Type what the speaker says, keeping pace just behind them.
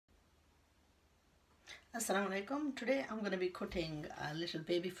Assalamu alaikum. Today I'm going to be cutting a little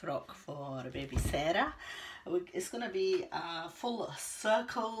baby frock for baby Sarah. It's going to be a full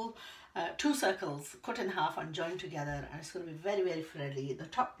circle, two circles cut in half and joined together, and it's going to be very frilly. The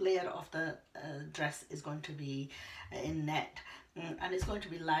top layer of the dress is going to be in net, and it's going to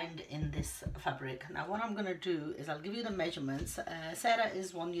be lined in this fabric. Now what I'm going to do is I'll give you the measurements. Sarah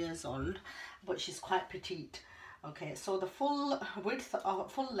is 1 year old, but she's quite petite. Okay, so the full width or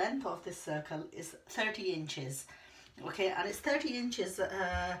full length of this circle is 30 inches. Okay, and it's 30 inches,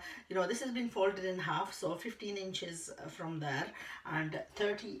 this has been folded in half, so 15 inches from there and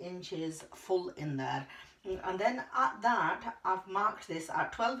 30 inches full in there. And then at that, I've marked this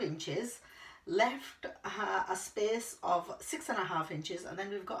at 12 inches, left a space of 6.5 inches, and then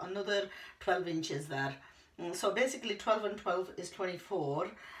we've got another 12 inches there. So basically 12 and 12 is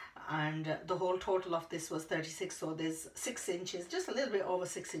 24. And the whole total of this was 36, so there's 6 inches, just a little bit over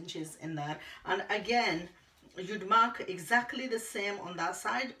 6 inches in there. And again, you'd mark exactly the same on that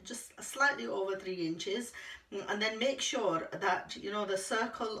side, just slightly over 3 inches, and then make sure that the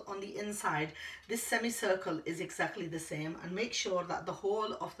circle on the inside, this semicircle, is exactly the same, and make sure that the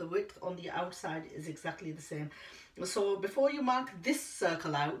whole of the width on the outside is exactly the same. So before you mark this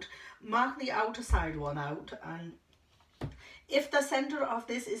circle out, mark the outer side one out, and if the center of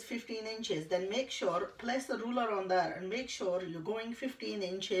this is 15 inches, then make sure, place the ruler on there and make sure you're going 15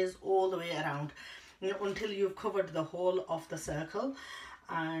 inches all the way around until you've covered the whole of the circle.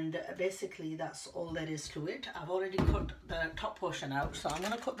 And basically that's all there is to it. I've already cut the top portion out, so I'm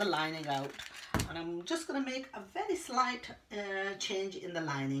going to cut the lining out, and I'm just going to make a very slight change in the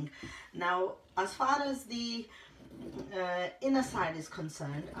lining. Now as far as the inner side is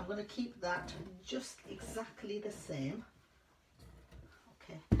concerned, I'm going to keep that just exactly the same.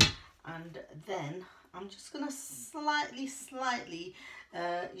 And then I'm just gonna slightly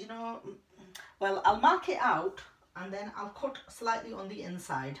I'll mark it out and then I'll cut slightly on the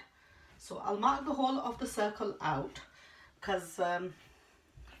inside. So I'll mark the whole of the circle out because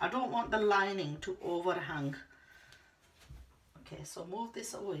I don't want the lining to overhang. Okay, so move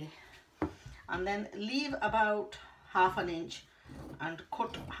this away and then leave about ½ an inch and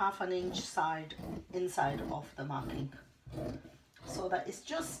cut ½ an inch inside of the marking, so that it's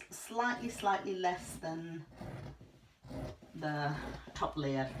just slightly less than the top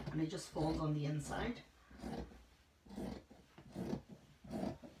layer, and it just falls on the inside.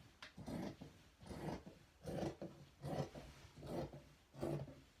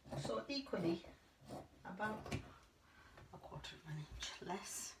 So equally about ½ an inch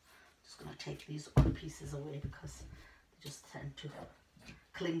less. Just going to take these odd pieces away because they just tend to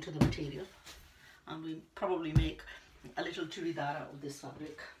cling to the material, and we probably make a little churidar out of this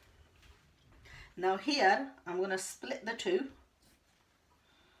fabric. Now here I'm going to split the two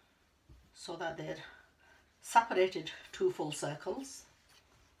so that they're separated two full circles,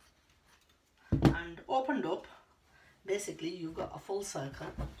 and opened up. Basically you've got a full circle.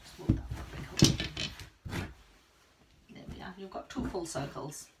 Just move that fabric away. There we are, you've got two full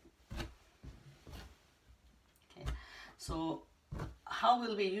circles. Okay, so how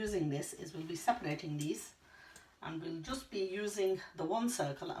we'll be using this is we'll be separating these, and we'll just be using the one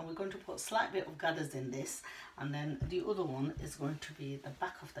circle, and we're going to put a slight bit of gathers in this, and then the other one is going to be the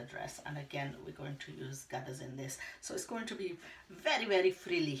back of the dress, and again we're going to use gathers in this. So it's going to be very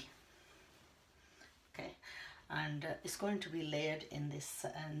frilly. Okay, and it's going to be layered in this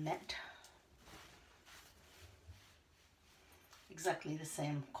net, exactly the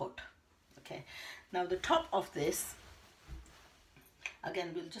same cut. Okay, now the top of this,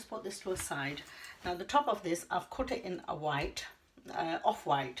 again we'll just put this to a side. Now the top of this, I've cut it in a white,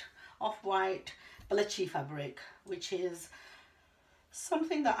 off-white bleachy fabric, which is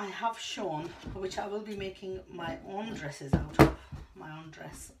something that I have shown, which I will be making my own dresses out of. My own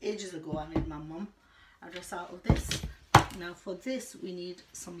dress. Ages ago I made my mum a dress out of this. Now for this we need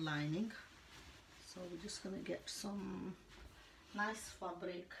some lining. So we're just going to get some nice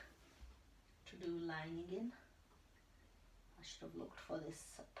fabric to do lining in. I should have looked for this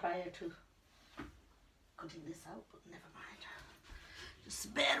prior to cutting this out, but never mind.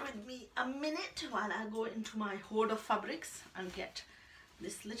 Just bear with me a minute while I go into my hoard of fabrics and get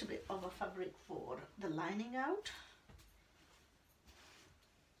this little bit of a fabric for the lining out.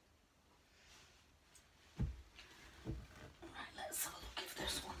 Right, let's have a look if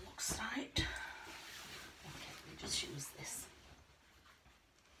this one looks right. Okay, we just use this.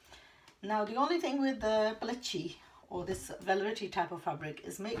 Now the only thing with the bleachy or this velvety type of fabric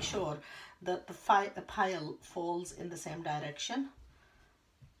is make sure that the pile falls in the same direction.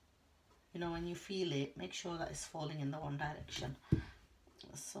 When you feel it, make sure that it's falling in the one direction.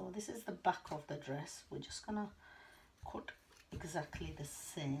 So this is the back of the dress. We're just gonna cut exactly the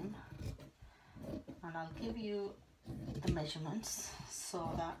same, and I'll give you the measurements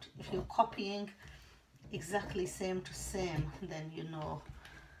so that if you're copying exactly same to same, then you know.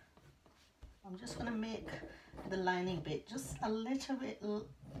 I'm just going to make the lining bit just a little bit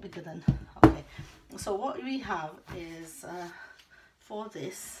bigger than, okay. So what we have is for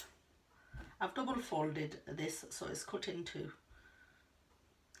this, I've double folded this so it's cut in two.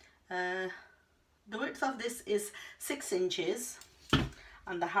 The width of this is 6 inches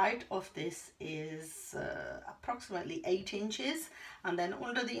and the height of this is approximately 8 inches, and then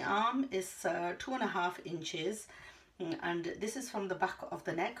under the arm is 2.5 inches, and this is from the back of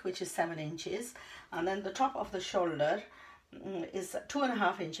the neck, which is 7 inches, and then the top of the shoulder is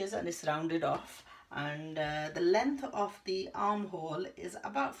 2.5 inches and it's rounded off, and the length of the armhole is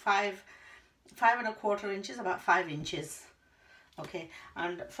about 5.25 inches, about 5 inches. Okay,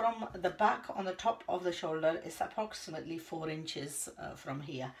 and from the back on the top of the shoulder is approximately 4 inches from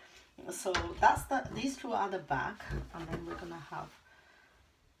here. So that's these two are the back, and then we're gonna have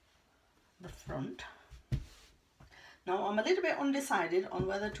the front. Now I'm a little bit undecided on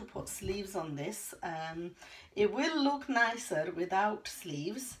whether to put sleeves on this. It will look nicer without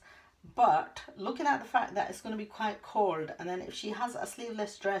sleeves, but looking at the fact that it's going to be quite cold, and then if she has a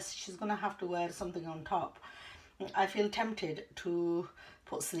sleeveless dress she's going to have to wear something on top, I feel tempted to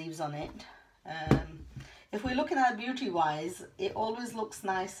put sleeves on it. If we're looking at beauty wise, it always looks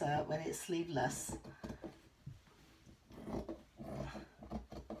nicer when it's sleeveless.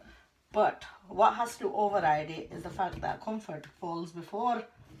 But what has to override it is the fact that comfort falls before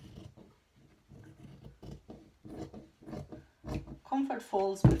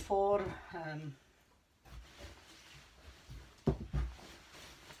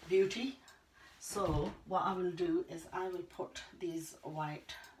beauty. So what I will do is I will put these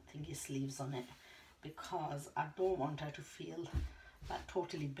white thingy sleeves on it, because I don't want her to feel like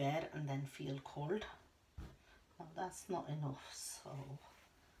totally bare and then feel cold. Now that's not enough, so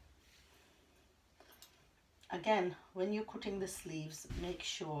again, when you're cutting the sleeves, make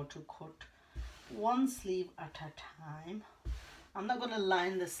sure to cut one sleeve at a time. I'm not going to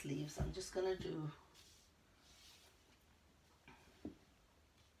line the sleeves, I'm just going to do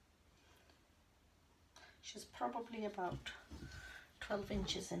she's probably about 12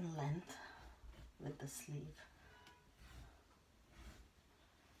 inches in length with the sleeve.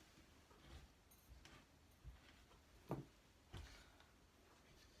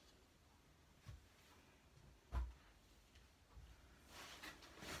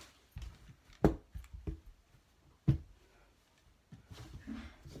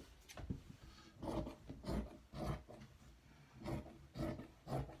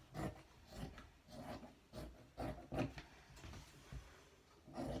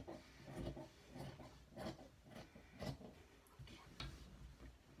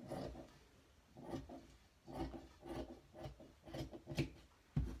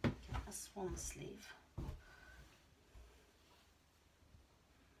 One sleeve.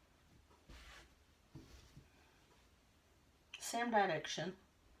 Same direction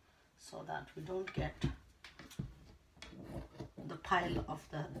so that we don't get the pile of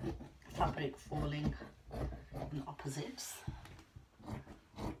the fabric falling in opposites.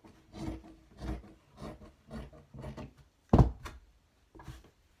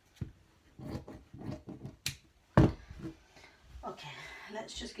 Okay,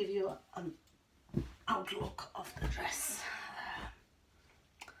 let's just give you an outlook of the dress.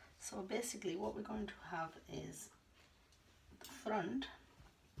 So basically what we're going to have is the front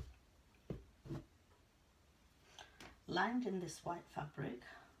lined in this white fabric,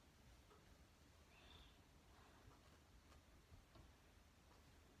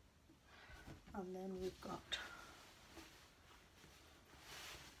 and then we've got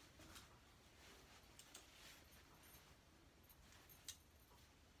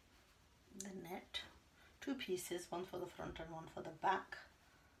the net, two pieces, one for the front and one for the back,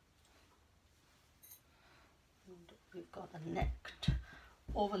 and we've got a necked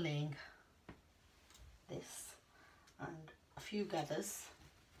overlaying this and a few gathers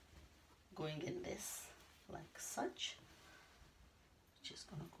going in this like such, which is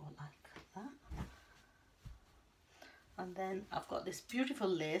going to go like that. And then I've got this beautiful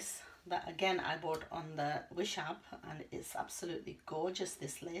lace that again I bought on the Wish app, and it's absolutely gorgeous,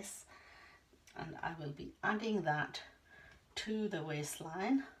 this lace, and I will be adding that to the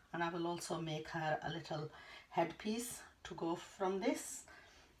waistline, and I will also make her a little headpiece to go from this,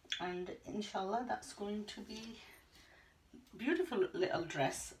 and inshallah that's going to be beautiful little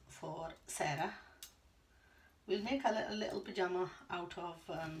dress for Sarah. we'll make a little pyjama out of,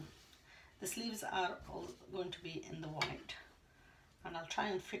 the sleeves are all going to be in the white, and I'll try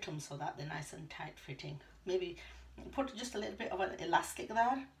and fit them so that they're nice and tight fitting. Maybe put just a little bit of an elastic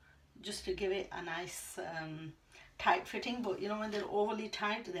there just to give it a nice tight fitting, but you know, when they're overly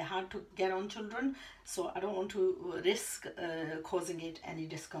tight they're hard to get on children, so I don't want to risk causing it any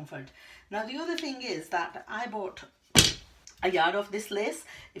discomfort. Now the other thing is that I bought a yard of this lace.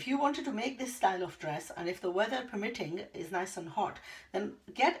 If you wanted to make this style of dress, and if the weather permitting is nice and hot, then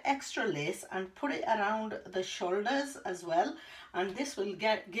get extra lace and put it around the shoulders as well, and this will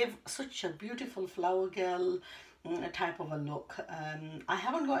give such a beautiful flower girl type of a look. I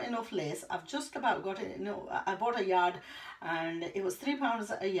haven't got enough lace. I've just about got it. No, I bought a yard and it was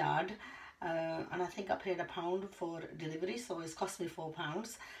 £3 a yard, and I think I paid £1 for delivery, so it's cost me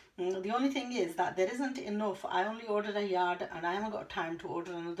 £4. The only thing is that there isn't enough. I only ordered a yard and I haven't got time to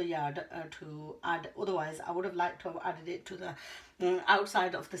order another yard to add. Otherwise I would have liked to have added it to the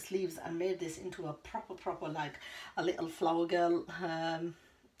outside of the sleeves and made this into a proper like a little flower girl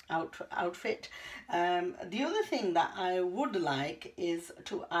outfit. The other thing that I would like is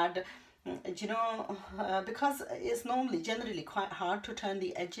to add, you know, because it's generally quite hard to turn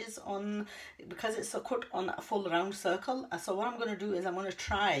the edges on, because it's a cut on a full round circle. So what I'm going to do is I'm going to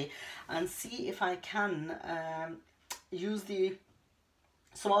try and see if I can use the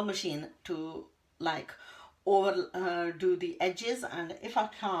small machine to like do the edges, and if I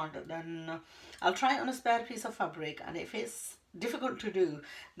can't, then I'll try it on a spare piece of fabric, and if it's difficult to do,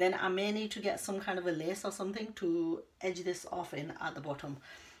 then I may need to get some kind of a lace or something to edge this off in at the bottom.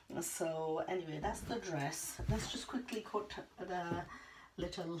 So anyway, that's the dress. Let's just quickly cut the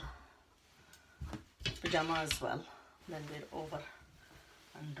little pyjama as well, then we're over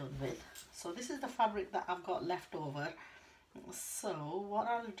and done with. So this is the fabric that I've got left over. So what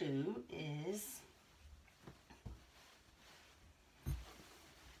I'll do is,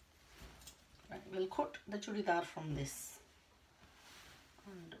 right, we'll cut the churidar from this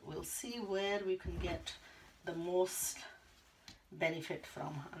and we'll see where we can get the most benefit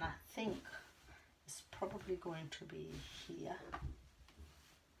from, and I think it's probably going to be here.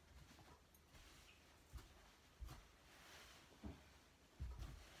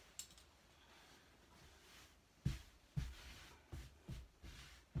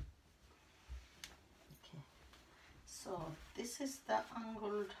 Okay, so this is the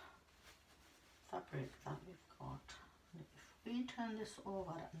angled fabric that we've got. If we turn this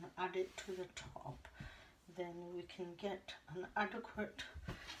over and add it to the top, then we can get an adequate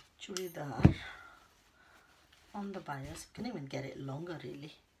churidar on the bias. We can even get it longer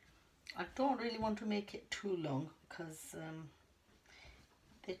really. I don't really want to make it too long because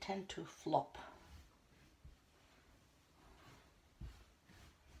they tend to flop.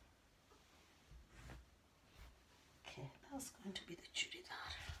 Okay, that's going to be the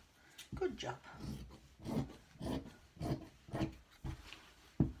churidar. Good job.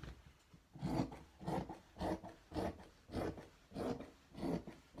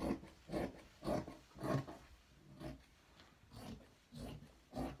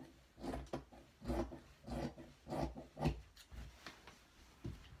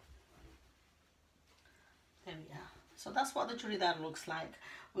 So that's what the churidar looks like.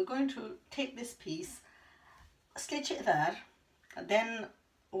 We're going to take this piece, stitch it there, and then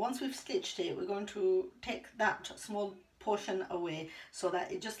once we've stitched it, we're going to take that small portion away so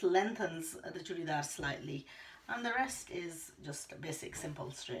that it just lengthens the churidar slightly, and the rest is just basic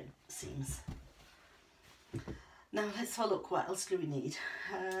simple straight seams. Now let's have a look, what else do we need?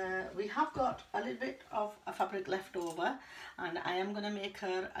 We have got a little bit of a fabric left over, and I am going to make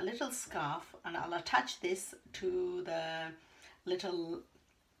her a little scarf, and I'll attach this to the little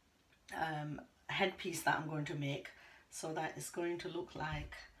headpiece that I'm going to make, so that it's going to look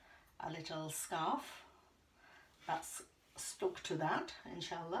like a little scarf that's stuck to that,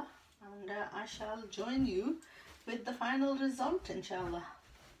 inshallah, and I shall join you with the final result, inshallah.